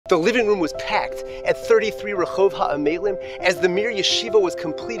The living room was packed at 33 Rehov HaAmelim as the Mir Yeshiva was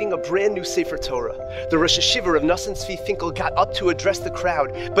completing a brand new Sefer Torah. The Rosh Yeshiva of Nosson Tzvi Finkel got up to address the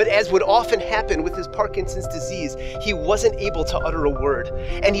crowd, but as would often happen with his Parkinson's disease, he wasn't able to utter a word.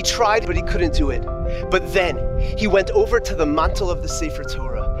 And he tried, but he couldn't do it. But then he went over to the mantle of the Sefer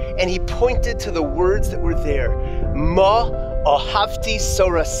Torah and he pointed to the words that were there. Ma ahavti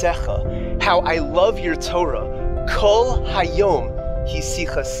sorasecha, how I love your Torah. Kol hayom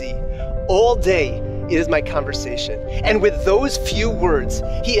hisichasi, all day it is my conversation. And with those few words,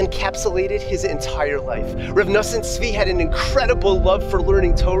 he encapsulated his entire life. Rav Nosson Tzvi had an incredible love for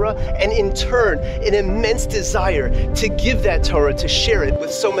learning Torah, and in turn, an immense desire to give that Torah, to share it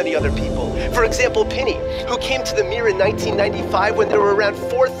with so many other people. For example, Pinny, who came to the Mir in 1995 when there were around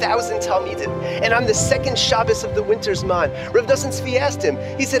 4,000 Talmidim. And on the second Shabbos of the winter's man, Rav Nosson Tzvi asked him,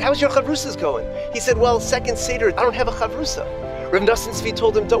 he said, how's your chavrusas going? He said, well, second Seder, I don't have a chavrusa. Rav Nosson Tzvi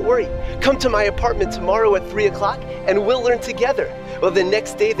told him, don't worry, come to my apartment tomorrow at 3 o'clock and we'll learn together. Well, the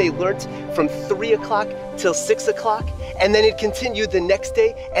next day they learned from 3 o'clock till 6 o'clock, and then it continued the next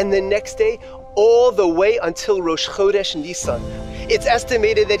day and the next day, all the way until Rosh Chodesh Nisan. It's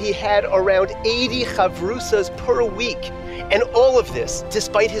estimated that he had around 80 chavrusas per week. And all of this,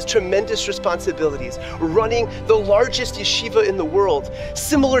 despite his tremendous responsibilities, running the largest yeshiva in the world,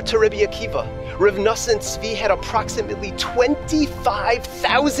 similar to Rebbe Akiva. Rav Nosson Tzvi had approximately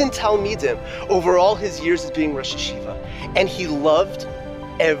 25,000 Talmidim over all his years as being Rosh Yeshiva, and he loved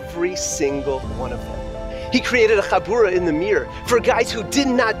every single one of them. He created a chabura in the Mir for guys who did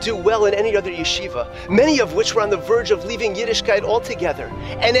not do well in any other yeshiva, many of which were on the verge of leaving Yiddishkeit altogether.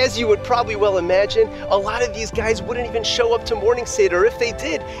 And as you would probably well imagine, a lot of these guys wouldn't even show up to morning Seder. If they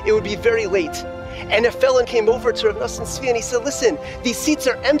did, it would be very late. And a fellow came over to Rav Nosson Tzvi and he said, listen, these seats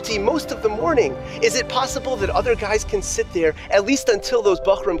are empty most of the morning. Is it possible that other guys can sit there at least until those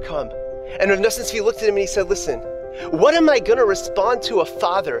Bachrim come? And Rav Nosson Tzvi looked at him and he said, listen, what am I going to respond to a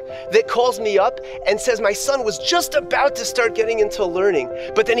father that calls me up and says my son was just about to start getting into learning,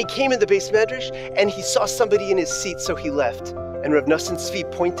 but then he came in the Beis Medrash and he saw somebody in his seat, so he left. And Rav Nosson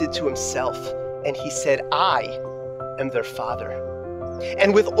Tzvi pointed to himself and he said, I am their father.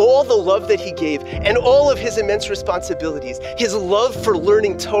 And with all the love that he gave and all of his immense responsibilities, his love for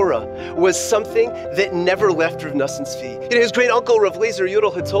learning Torah was something that never left Rav Nosson Tzvi. His great uncle Rav Lezer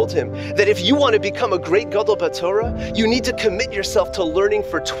Yudel had told him that if you want to become a great Gadol b'Torah, you need to commit yourself to learning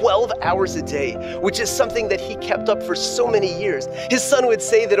for 12 hours a day, which is something that he kept up for so many years. His son would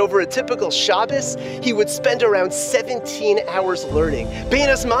say that over a typical Shabbos, he would spend around 17 hours learning. Bein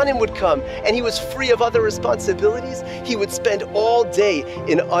Hazmanim would come and he was free of other responsibilities. He would spend all day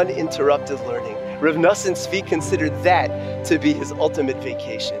in uninterrupted learning. Rav Nosson Tzvi considered that to be his ultimate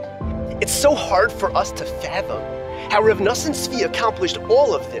vacation. It's so hard for us to fathom how Rav Nosson Tzvi accomplished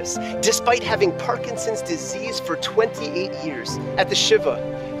all of this despite having Parkinson's disease for 28 years. At the Shiva,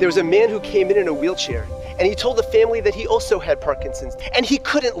 there was a man who came in a wheelchair and he told the family that he also had Parkinson's and he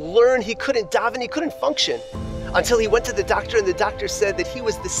couldn't learn, he couldn't daven, he couldn't function. Until he went to the doctor and the doctor said that he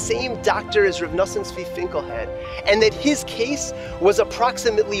was the same doctor as Rav Nosson Tzvi Finkel had, and that his case was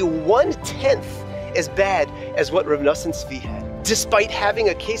approximately 1/10 as bad as what Rav Nosson Tzvi had. Despite having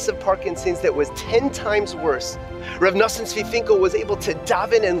a case of Parkinson's that was 10 times worse, Rav Nosson Tzvi Finkel was able to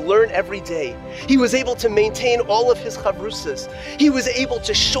daven and learn every day. He was able to maintain all of his chavrusas. He was able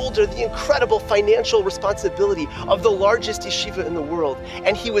to shoulder the incredible financial responsibility of the largest yeshiva in the world.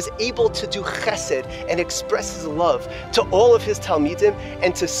 And he was able to do chesed and express his love to all of his talmidim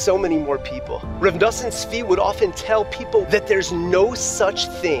and to so many more people. Rav Nosson Tzvi would often tell people that there's no such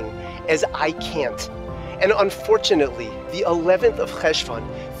thing as I can't. And unfortunately, the 11th of Cheshvan,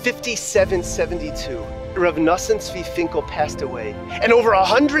 5772, Rav Nosson Tzvi Finkel passed away, and over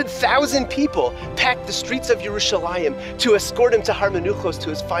 100,000 people packed the streets of Yerushalayim to escort him to Har Menuchos, to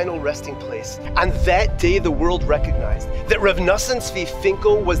his final resting place. On that day, the world recognized that Rav Nosson Tzvi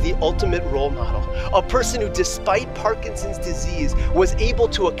Finkel was the ultimate role model, a person who, despite Parkinson's disease, was able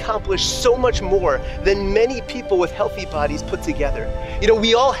to accomplish so much more than many people with healthy bodies put together. You know,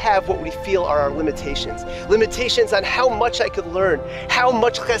 we all have what we feel are our limitations. Limitations on how much I could learn, how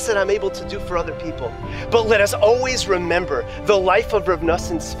much chesed I'm able to do for other people. But let us always remember the life of Rav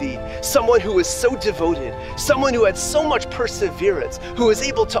Nosson Tzvi, someone who was so devoted, someone who had so much perseverance, who was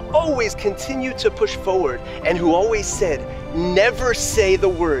able to always continue to push forward, and who always said, never say the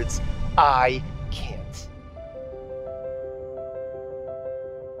words, I